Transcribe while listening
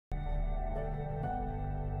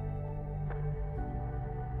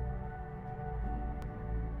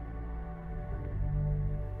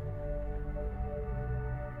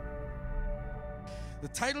The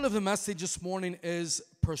title of the message this morning is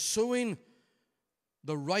Pursuing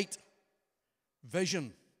the Right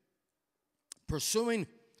Vision. Pursuing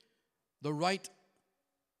the Right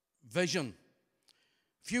Vision.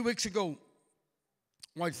 A few weeks ago,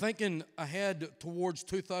 while thinking ahead towards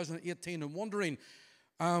 2018 and wondering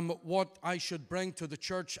what I should bring to the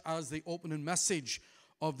church as the opening message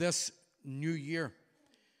of this new year.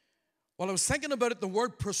 While I was thinking about it, the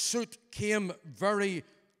word pursuit came very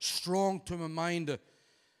strong to my mind.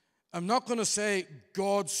 I'm not going to say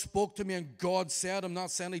God spoke to me and God said. I'm not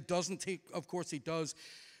saying He doesn't. Of course He does.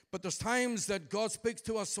 But there's times that God speaks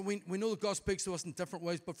to us, so we know that God speaks to us in different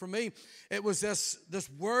ways. But for me, it was this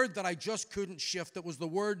word that I just couldn't shift. It was the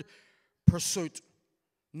word pursuit.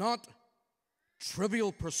 Not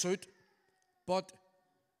trivial pursuit, but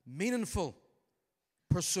meaningful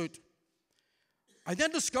pursuit. I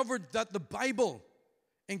then discovered that the Bible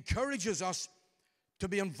encourages us to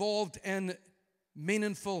be involved in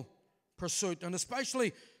meaningful pursuit, and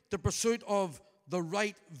especially the pursuit of the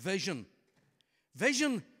right vision.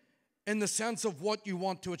 Vision in the sense of what you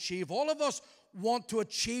want to achieve. All of us want to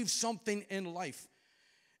achieve something in life.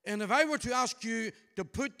 And if I were to ask you to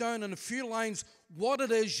put down in a few lines what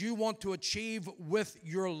it is you want to achieve with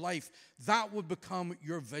your life, that would become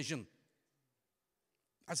your vision.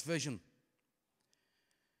 That's vision.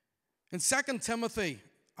 In 2 Timothy,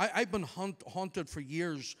 I've been haunted for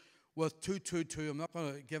years with 222. I'm not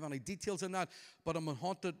going to give any details in that, but I'm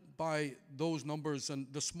haunted by those numbers. And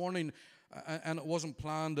this morning, and it wasn't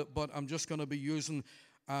planned, but I'm just going to be using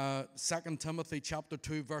 2 Timothy chapter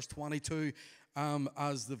 2, verse 22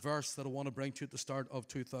 as the verse that I want to bring to you at the start of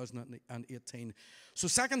 2018. So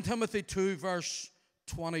 2 Timothy 2, verse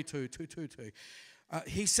 22, 222.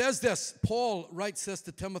 He says this, Paul writes this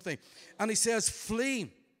to Timothy, and he says,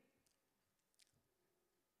 flee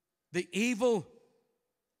the evil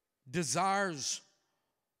desires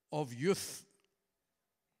of youth.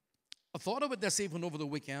 I thought about this even over the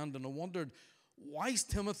weekend, and I wondered, why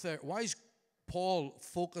is Paul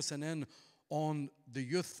focusing in on the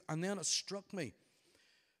youth? And then it struck me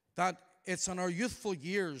that it's in our youthful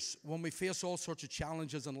years when we face all sorts of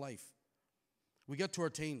challenges in life. We get to our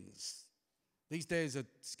teens. These days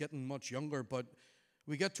it's getting much younger, but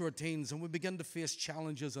we get to our teens and we begin to face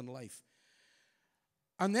challenges in life.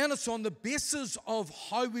 And then it's on the basis of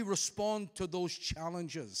how we respond to those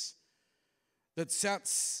challenges that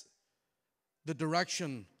sets the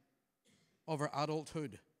direction of our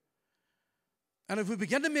adulthood. And if we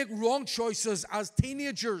begin to make wrong choices as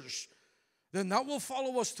teenagers, then that will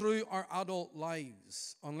follow us through our adult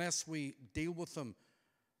lives unless we deal with them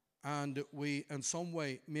and we in some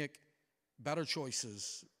way make better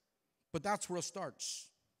choices. But that's where it starts,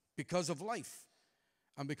 because of life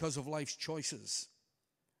and because of life's choices.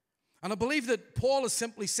 And I believe that Paul is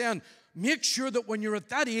simply saying, make sure that when you're at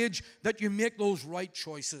that age that you make those right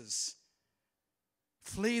choices.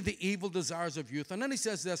 Flee the evil desires of youth. And then he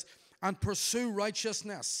says this, and pursue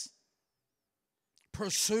righteousness.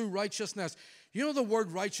 Pursue righteousness. You know the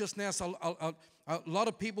word righteousness, a lot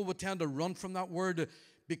of people would tend to run from that word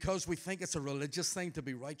because we think it's a religious thing to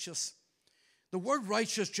be righteous. The word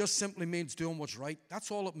righteous just simply means doing what's right. That's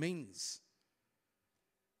all it means.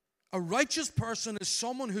 A righteous person is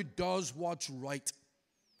someone who does what's right.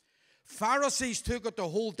 Pharisees took it to a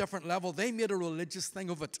whole different level. They made a religious thing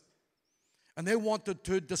of it. And they wanted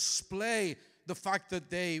to display the fact that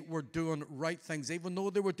they were doing right things, even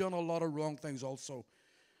though they were doing a lot of wrong things also.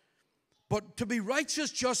 But to be righteous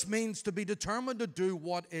just means to be determined to do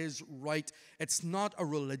what is right. It's not a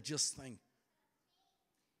religious thing.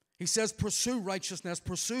 He says, pursue righteousness,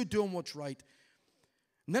 pursue doing what's right.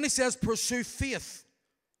 And then he says, pursue faith,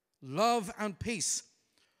 love, and peace,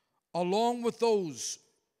 along with those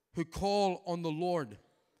who call on the Lord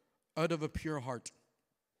out of a pure heart.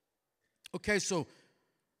 Okay, so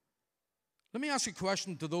let me ask you a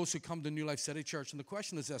question to those who come to New Life City Church. And the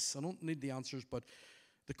question is this. I don't need the answers, but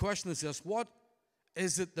the question is this. What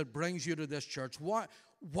is it that brings you to this church? Why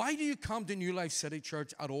do you come to New Life City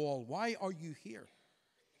Church at all? Why are you here?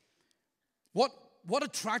 What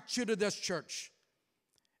attracts you to this church?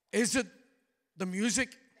 Is it the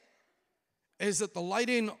music? Is it the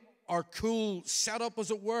lighting, our cool setup,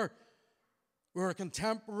 as it were? We're a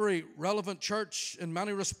contemporary, relevant church in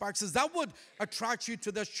many respects. Is that what attracts you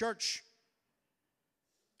to this church?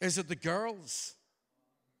 Is it the girls?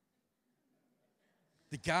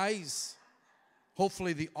 The guys?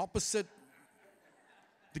 Hopefully the opposite.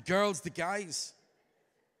 The girls, the guys.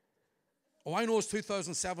 Oh, I know it's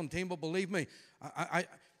 2017, but believe me,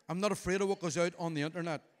 I'm not afraid of what goes out on the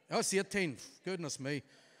internet. Oh, it's 18. Goodness me.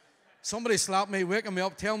 Somebody slapped me, waking me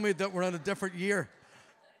up, telling me that we're in a different year.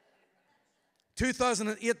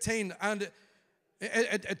 2018, and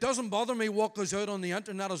it doesn't bother me what goes out on the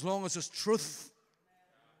internet as long as it's truth.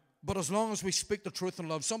 But as long as we speak the truth in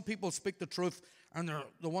love. Some people speak the truth and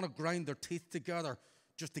they want to grind their teeth together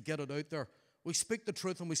just to get it out there. We speak the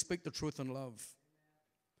truth, and we speak the truth in love.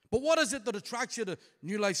 But what is it that attracts you to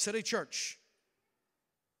New Life City Church?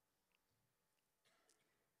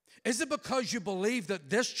 Is it because you believe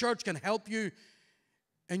that this church can help you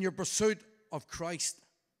in your pursuit of Christ?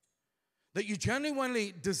 That you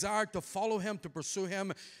genuinely desire to follow Him, to pursue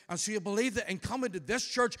Him, and so you believe that in coming to this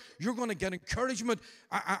church, you're going to get encouragement,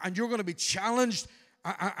 and you're going to be challenged,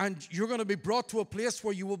 and you're going to be brought to a place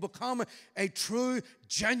where you will become a true,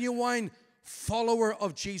 genuine follower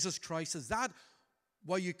of Jesus Christ. Is that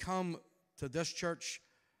why you come to this church?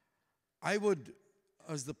 I would,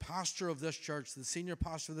 as the pastor of this church, the senior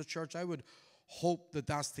pastor of the church, I would hope that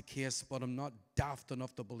that's the case, but I'm not daft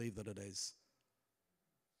enough to believe that it is.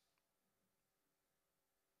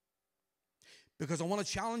 Because I want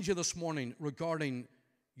to challenge you this morning regarding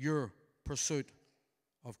your pursuit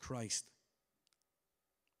of Christ.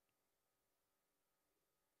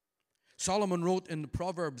 Solomon wrote in the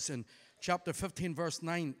Proverbs in chapter 15, verse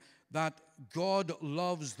 9, that God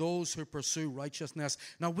loves those who pursue righteousness.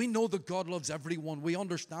 Now, we know that God loves everyone. We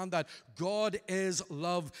understand that. God is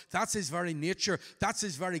love. That's His very nature. That's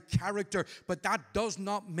His very character. But that does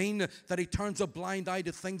not mean that He turns a blind eye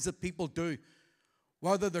to things that people do.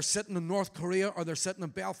 Whether they're sitting in North Korea or they're sitting in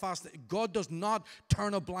Belfast, God does not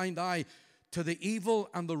turn a blind eye to the evil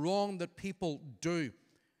and the wrong that people do.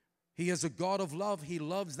 He is a God of love. He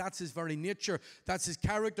loves. That's His very nature. That's His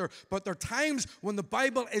character. But there are times when the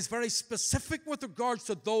Bible is very specific with regards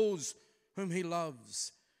to those whom He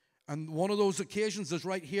loves. And one of those occasions is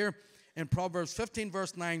right here in Proverbs 15,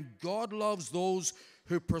 verse 9. God loves those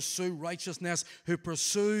who pursue righteousness, who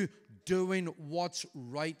pursue doing what's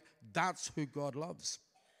right. That's who God loves.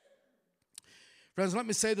 Friends, let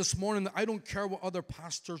me say this morning that I don't care what other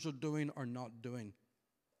pastors are doing or not doing.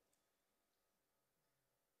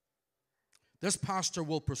 This pastor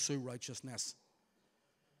will pursue righteousness.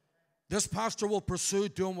 This pastor will pursue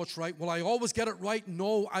doing what's right. Will I always get it right?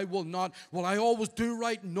 No, I will not. Will I always do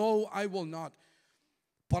right? No, I will not.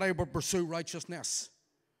 But I will pursue righteousness.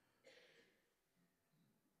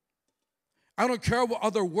 I don't care what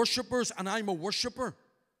other worshipers, and I'm a worshiper.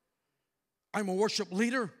 I'm a worship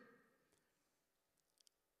leader.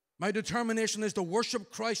 My determination is to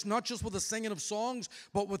worship Christ, not just with the singing of songs,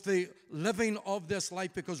 but with the living of this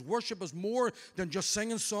life, because worship is more than just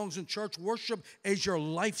singing songs in church. Worship is your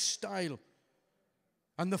lifestyle.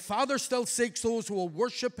 And the Father still seeks those who will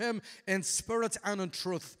worship Him in spirit and in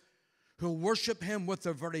truth, who will worship Him with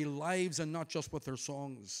their very lives and not just with their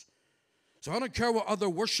songs. So I don't care what other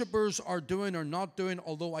worshipers are doing or not doing,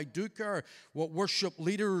 although I do care what worship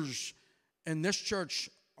leaders in this church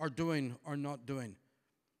are doing or not doing.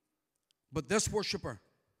 But this worshiper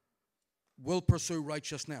will pursue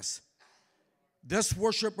righteousness. This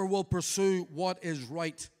worshiper will pursue what is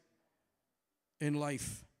right in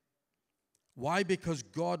life. Why? Because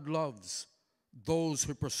God loves those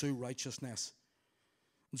who pursue righteousness.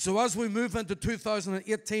 And so as we move into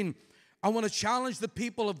 2018, I want to challenge the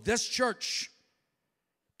people of this church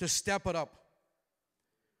to step it up.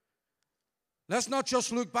 Let's not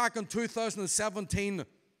just look back on 2017,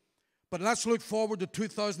 but let's look forward to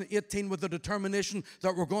 2018 with the determination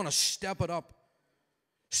that we're going to step it up.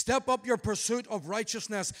 Step up your pursuit of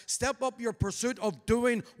righteousness. Step up your pursuit of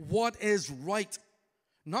doing what is right.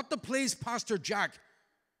 Not to please Pastor Jack,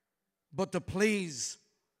 but to please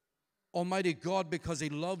Almighty God, because He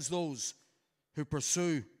loves those who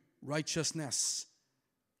pursue righteousness.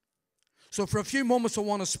 So for a few moments I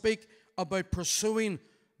want to speak about pursuing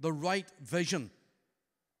the right vision.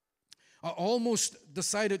 I almost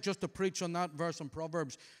decided just to preach on that verse in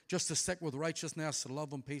Proverbs, just to stick with righteousness,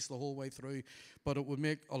 love and peace the whole way through, but it would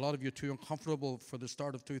make a lot of you too uncomfortable for the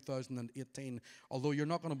start of 2018, although you're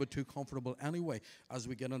not going to be too comfortable anyway as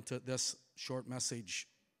we get into this short message.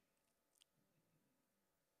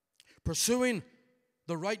 Pursuing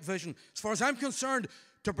the right vision. As far as I'm concerned,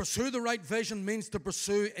 to pursue the right vision means to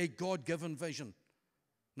pursue a God-given vision,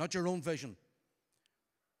 not your own vision.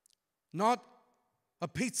 Not a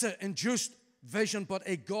pizza-induced vision, but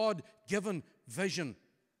a God-given vision.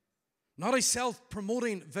 Not a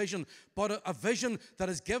self-promoting vision, but a vision that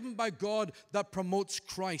is given by God that promotes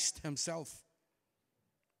Christ Himself.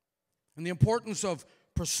 And the importance of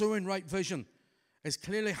pursuing right vision is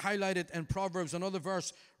clearly highlighted in Proverbs, another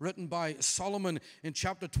verse written by Solomon in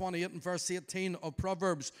chapter 28 and verse 18 of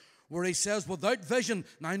Proverbs, where he says, without vision.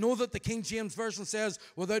 Now, I know that the King James Version says,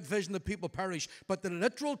 without vision, the people perish. But the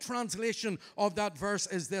literal translation of that verse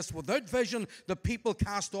is this: without vision, the people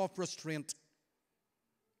cast off restraint.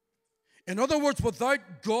 In other words, without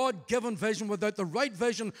God-given vision, without the right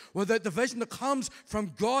vision, without the vision that comes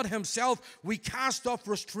from God himself, we cast off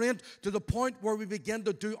restraint to the point where we begin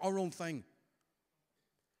to do our own thing.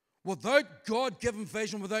 Without God-given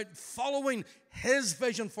vision, without following his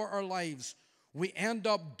vision for our lives, we end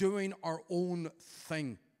up doing our own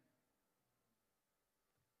thing.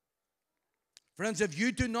 Friends, if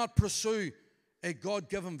you do not pursue a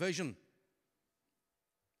God-given vision,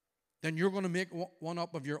 then you're going to make one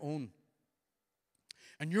up of your own.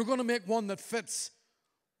 And you're going to make one that fits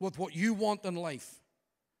with what you want in life,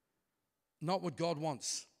 not what God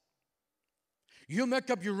wants. You'll make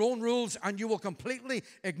up your own rules and you will completely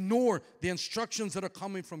ignore the instructions that are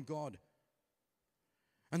coming from God.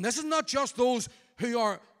 And this is not just those who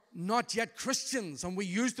are not yet Christians. And we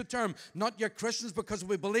use the term not yet Christians because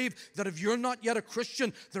we believe that if you're not yet a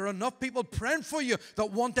Christian, there are enough people praying for you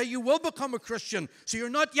that one day you will become a Christian. So you're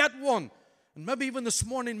not yet one. And maybe even this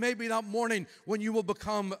morning, maybe that morning, when you will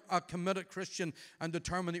become a committed Christian and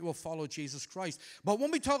determine that you will follow Jesus Christ. But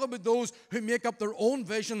when we talk about those who make up their own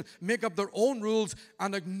vision, make up their own rules,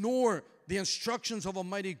 and ignore the instructions of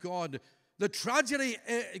Almighty God, the tragedy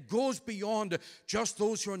goes beyond just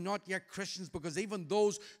those who are not yet Christians, because even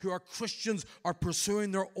those who are Christians are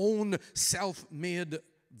pursuing their own self-made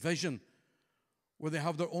vision, where they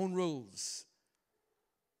have their own rules,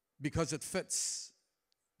 because it fits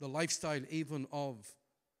the lifestyle even of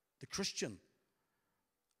the Christian,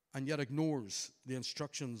 and yet ignores the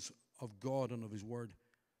instructions of God and of his word.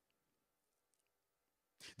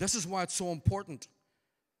 This is why it's so important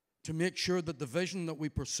to make sure that the vision that we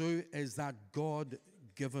pursue is that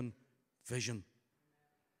God-given vision.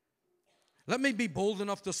 Let me be bold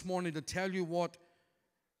enough this morning to tell you what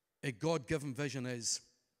a God-given vision is.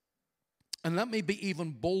 And let me be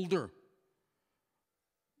even bolder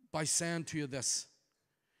by saying to you this: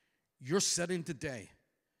 you're sitting today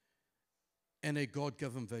in a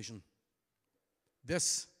God-given vision.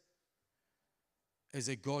 This is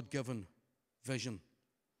a God-given vision.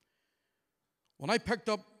 When I picked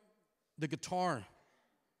up the guitar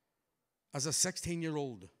as a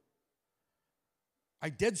 16-year-old, I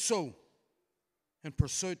did so in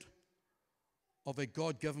pursuit of a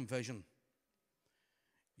God-given vision.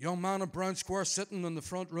 Young man in Brown Square, sitting in the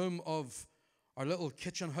front room of our little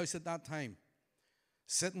kitchen house at that time,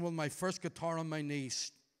 sitting with my first guitar on my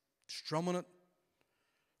knees, strumming it,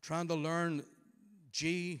 trying to learn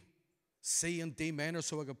G, C, and D minor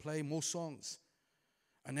so I could play most songs.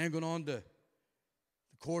 And then going on to the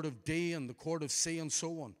chord of D and the chord of C and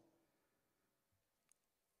so on.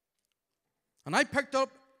 And I picked up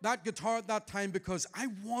that guitar at that time because I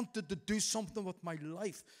wanted to do something with my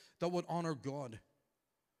life that would honor God.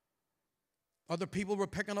 Other people were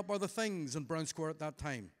picking up other things in Brown Square at that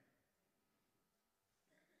time,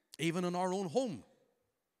 even in our own home.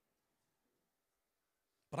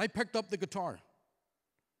 But I picked up the guitar.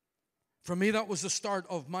 For me, that was the start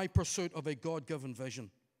of my pursuit of a God-given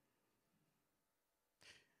vision.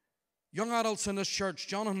 Young adults in this church,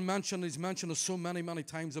 Jonathan mentioned, he's mentioned it so many, many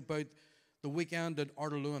times about the weekend at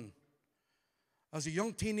Artaloon. As a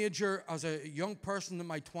young teenager, as a young person in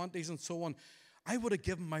my 20s and so on, I would have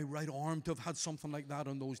given my right arm to have had something like that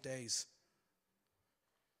in those days.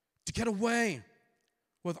 To get away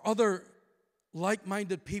with other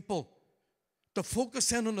like-minded people, to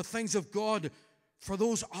focus in on the things of God for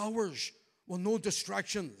those hours with no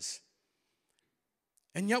distractions.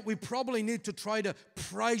 And yet we probably need to try to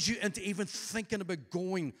prize you into even thinking about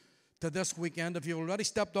going to this weekend. If you've already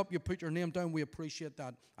stepped up, you put your name down, we appreciate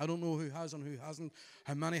that. I don't know who has and who hasn't,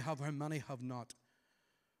 how many have not.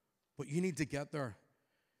 But you need to get there.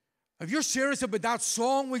 If you're serious about that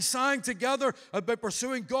song we sang together about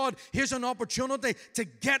pursuing God, here's an opportunity to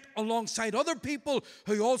get alongside other people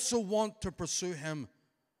who also want to pursue him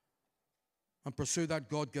and pursue that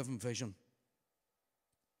God-given vision.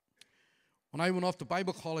 When I went off to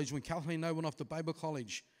Bible college, when Kathleen and I went off to Bible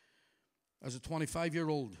college as a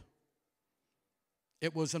 25-year-old,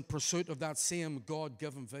 it was in pursuit of that same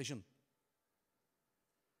God-given vision.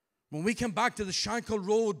 When we came back to the Shankill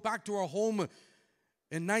Road, back to our home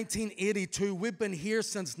in 1982, we've been here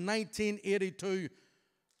since 1982,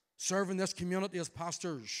 serving this community as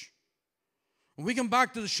pastors. When we came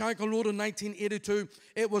back to the Shankill Road in 1982,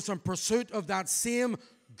 it was in pursuit of that same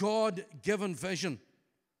God-given vision.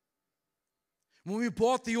 When we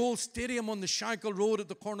bought the old stadium on the Shankill Road at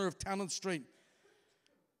the corner of Tennant Street,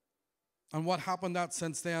 and what happened that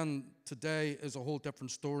since then today is a whole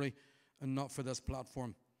different story and not for this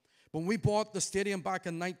platform. When we bought the stadium back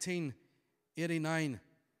in 1989,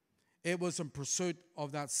 it was in pursuit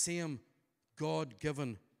of that same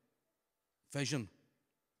God-given vision.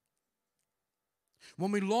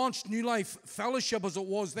 When we launched New Life Fellowship as it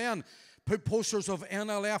was then, put posters of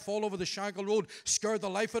NLF all over the Shankill Road, scared the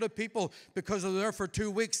life out of people because they were there for 2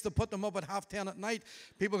 weeks. To put them up at 10:30 at night.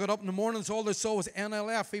 People got up in the mornings, all they saw was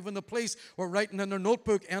NLF. Even the police were writing in their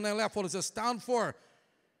notebook, NLF, what does it stand for?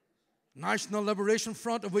 National Liberation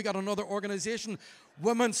Front. Have we got another organization?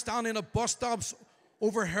 Women standing at bus stops,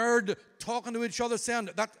 overheard, talking to each other, saying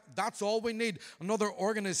that's all we need, another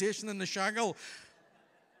organization in the Shankill.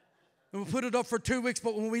 And we put it up for 2 weeks,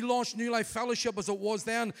 but when we launched New Life Fellowship as it was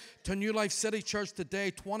then to New Life City Church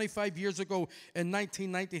today, 25 years ago in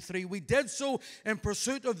 1993, we did so in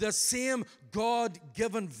pursuit of the same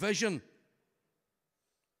God-given vision.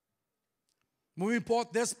 When we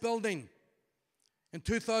bought this building in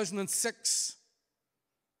 2006,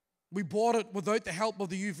 we bought it without the help of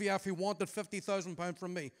the UVF, who wanted £50,000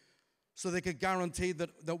 from me so they could guarantee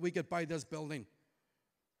that we could buy this building.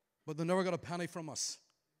 But they never got a penny from us.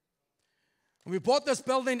 And we bought this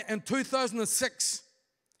building in 2006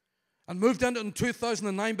 and moved into it in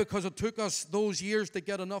 2009 because it took us those years to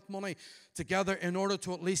get enough money together in order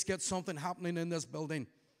to at least get something happening in this building.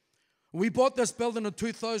 We bought this building in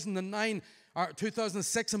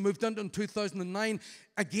 2006 and moved into it in 2009.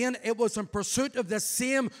 Again, it was in pursuit of the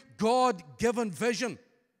same God-given vision.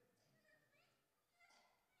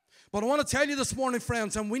 But I want to tell you this morning,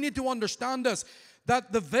 friends, and we need to understand this,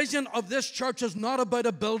 that the vision of this church is not about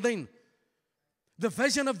a building. The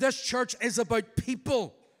vision of this church is about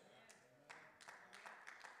people.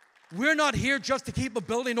 We're not here just to keep a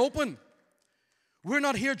building open. We're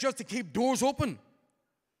not here just to keep doors open.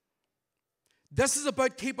 This is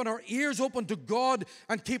about keeping our ears open to God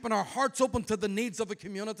and keeping our hearts open to the needs of the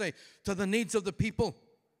community, to the needs of the people.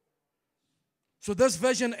 So this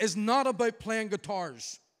vision is not about playing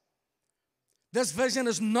guitars. This vision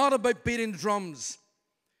is not about beating drums.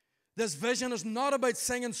 This vision is not about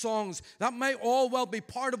singing songs. That may all well be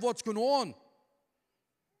part of what's going on.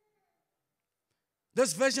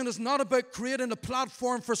 This vision is not about creating a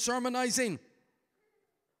platform for sermonizing.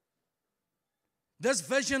 This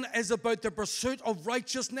vision is about the pursuit of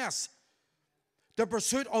righteousness, the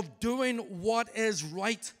pursuit of doing what is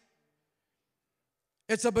right.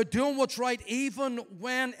 It's about doing what's right even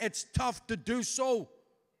when it's tough to do so.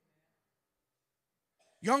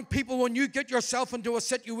 Young people, when you get yourself into a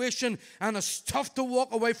situation and it's tough to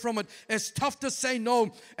walk away from it, it's tough to say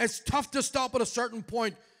no, it's tough to stop at a certain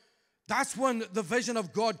point, that's when the vision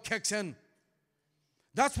of God kicks in.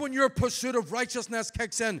 That's when your pursuit of righteousness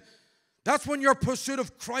kicks in. That's when your pursuit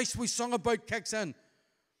of Christ we sung about kicks in.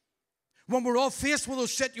 When we're all faced with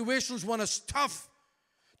those situations when it's tough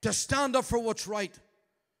to stand up for what's right,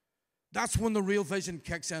 that's when the real vision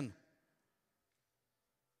kicks in.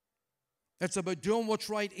 It's about doing what's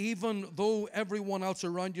right even though everyone else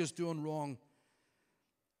around you is doing wrong.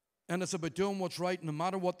 And it's about doing what's right no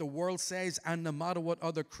matter what the world says and no matter what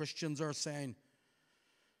other Christians are saying.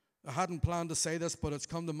 I hadn't planned to say this, but it's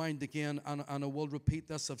come to mind again, and I will repeat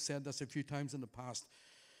this. I've said this a few times in the past.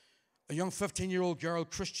 A young 15-year-old girl,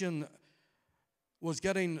 Christian, was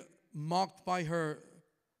getting mocked by her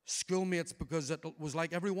schoolmates because it was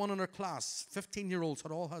like everyone in her class, 15-year-olds,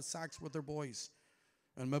 had all had sex with their boys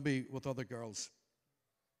and maybe with other girls.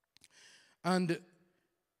 And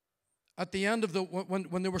at the end of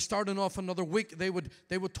when they were starting off another week, they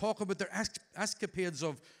would talk about their escapades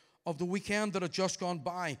of the weekend that had just gone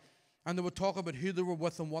by, and they would talk about who they were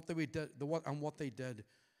with and what they did, what they did.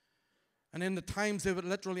 And in the times, they would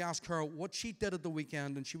literally ask her what she did at the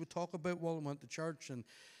weekend, and she would talk about, well, I went to church and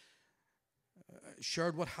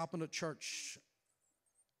shared what happened at church.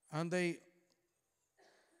 And they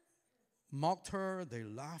mocked her, they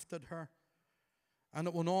laughed at her, and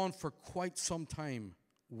it went on for quite some time,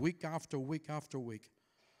 week after week after week,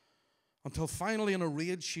 until finally in a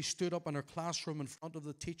rage she stood up in her classroom in front of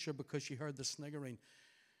the teacher because she heard the sniggering.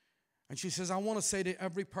 And she says, I want to say to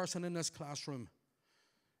every person in this classroom,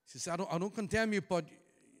 she said, I don't condemn you, but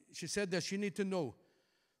she said this, you need to know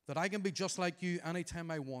that I can be just like you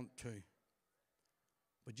anytime I want to,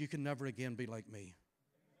 but you can never again be like me.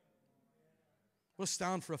 What a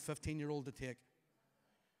stand for a 15-year-old to take.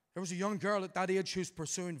 There was a young girl at that age who was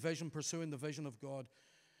pursuing the vision of God.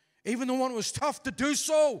 Even though it was tough to do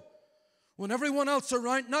so, when everyone else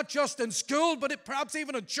around, not just in school, but perhaps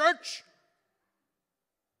even in church,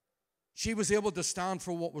 she was able to stand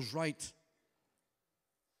for what was right.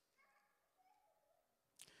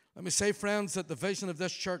 Let me say, friends, that the vision of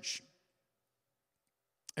this church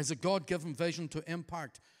is a God-given vision to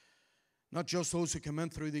impact Not just those who come in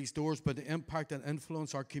through these doors, but to impact and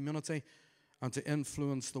influence our community and to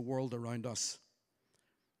influence the world around us.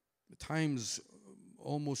 The time's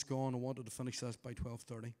almost gone. I wanted to finish this by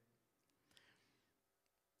 12:30.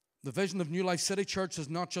 The vision of New Life City Church is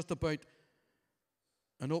not just about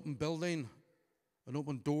an open building and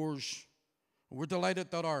open doors. We're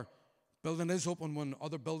delighted that our building is open when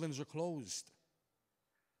other buildings are closed,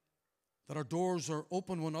 that our doors are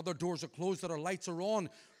open when other doors are closed, that our lights are on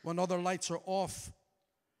when other lights are off.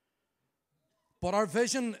 But our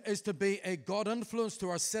vision is to be a God influence to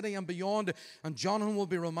our city and beyond, and Jonathan will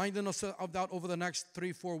be reminding us of that over the next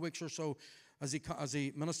 3-4 weeks or so as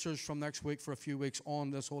he ministers from next week for a few weeks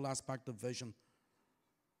on this whole aspect of vision.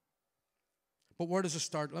 But where does it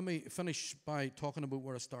start? Let me finish by talking about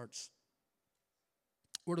where it starts.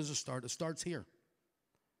 Where does it start? It starts here.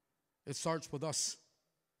 It starts with us.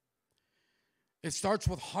 It starts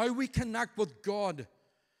with how we connect with God.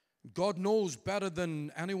 God knows better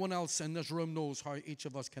than anyone else in this room knows how each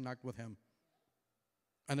of us connect with Him,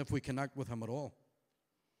 and if we connect with Him at all.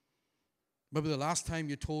 Maybe the last time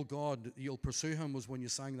you told God you'll pursue Him was when you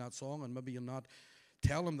sang that song, and maybe you'll not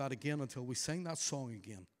tell Him that again until we sing that song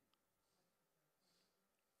again.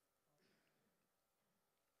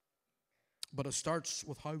 But it starts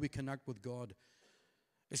with how we connect with God.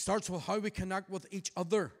 It starts with how we connect with each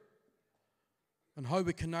other and how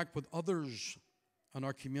we connect with others and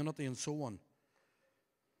our community and so on.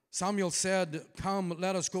 Samuel said, "Come,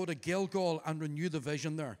 let us go to Gilgal and renew the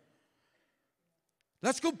vision there."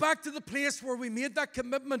 Let's go back to the place where we made that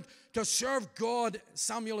commitment to serve God.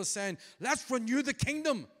 Samuel is saying, let's renew the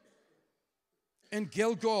kingdom in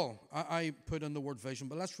Gilgal. I put in the word vision,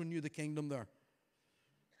 but let's renew the kingdom there.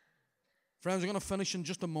 Friends, I'm going to finish in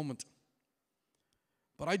just a moment.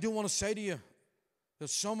 But I do want to say to you that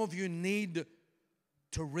some of you need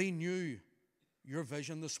to renew your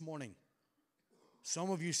vision this morning. Some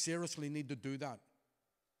of you seriously need to do that.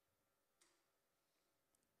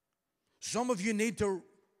 Some of you need to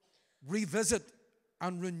revisit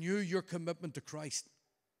and renew your commitment to Christ.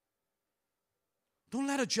 Don't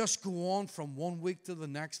let it just go on from one week to the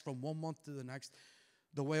next, from one month to the next,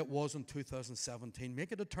 the way it was in 2017.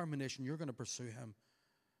 Make a determination you're going to pursue Him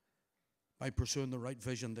by pursuing the right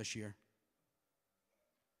vision this year.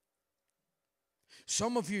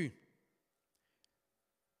 Some of you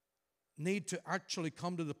need to actually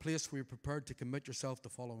come to the place where you're prepared to commit yourself to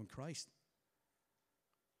following Christ.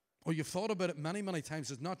 Or you've thought about it many, many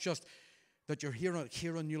times. It's not just that you're here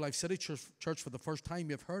in New Life City Church for the first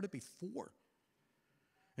time. You've heard it before.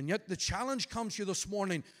 And yet the challenge comes to you this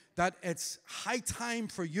morning that it's high time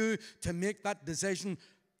for you to make that decision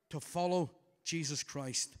to follow Jesus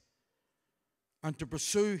Christ and to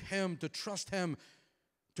pursue Him, to trust Him,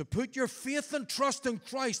 to put your faith and trust in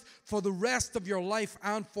Christ for the rest of your life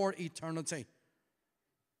and for eternity.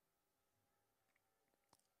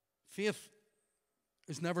 Faith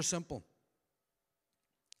is never simple.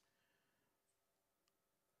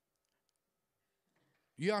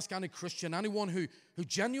 You ask any Christian, anyone who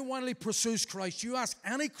genuinely pursues Christ, you ask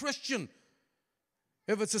any Christian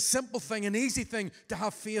if it's a simple thing, an easy thing to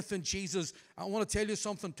have faith in Jesus. I want to tell you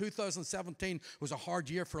something, 2017 was a hard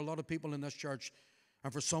year for a lot of people in this church,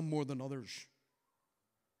 and for some more than others.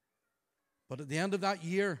 But at the end of that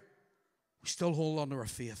year, we still hold on to our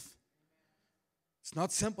faith. It's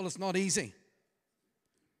not simple, it's not easy.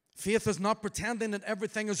 Faith is not pretending that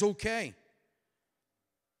everything is okay.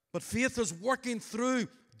 But faith is working through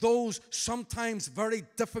those sometimes very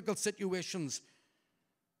difficult situations.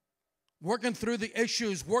 Working through the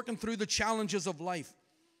issues, working through the challenges of life.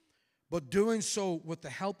 But doing so with the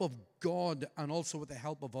help of God and also with the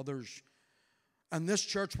help of others. And this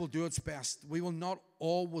church will do its best. We will not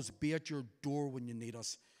always be at your door when you need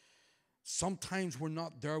us. Sometimes we're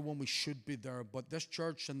not there when we should be there. But this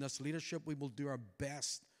church and this leadership, we will do our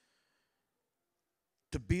best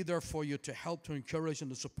to be there for you, to help, to encourage,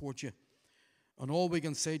 and to support you. And all we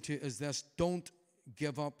can say to you is this: don't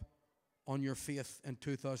give up on your faith in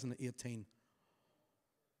 2018.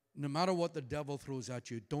 No matter what the devil throws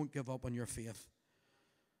at you, don't give up on your faith.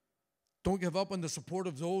 Don't give up on the support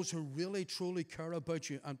of those who really, truly care about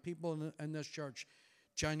you, and people in this church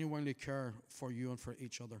genuinely care for you and for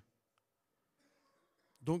each other.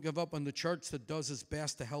 Don't give up on the church that does its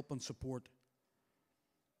best to help and support.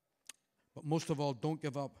 But most of all, don't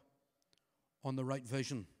give up on the right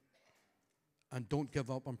vision. And don't give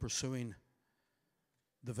up on pursuing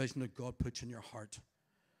the vision that God puts in your heart.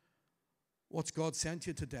 What's God sent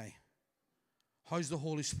you today? How's the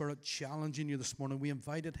Holy Spirit challenging you this morning? We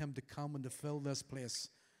invited Him to come and to fill this place.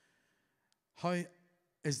 How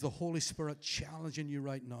is the Holy Spirit challenging you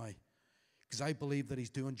right now? because I believe that he's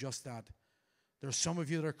doing just that. There are some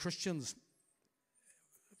of you that are Christians.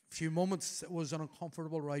 A few moments, it was an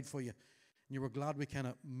uncomfortable ride for you, and you were glad we kind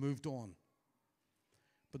of moved on.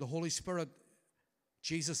 But the Holy Spirit,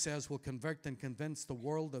 Jesus says, will convict and convince the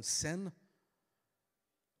world of sin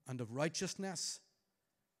and of righteousness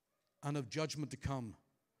and of judgment to come.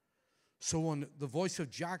 So when the voice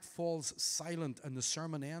of Jack falls silent and the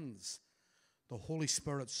sermon ends, the Holy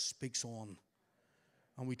Spirit speaks on.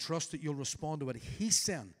 And we trust that you'll respond to what he's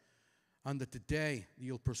saying, and that today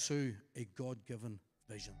you'll pursue a God-given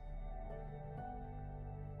vision.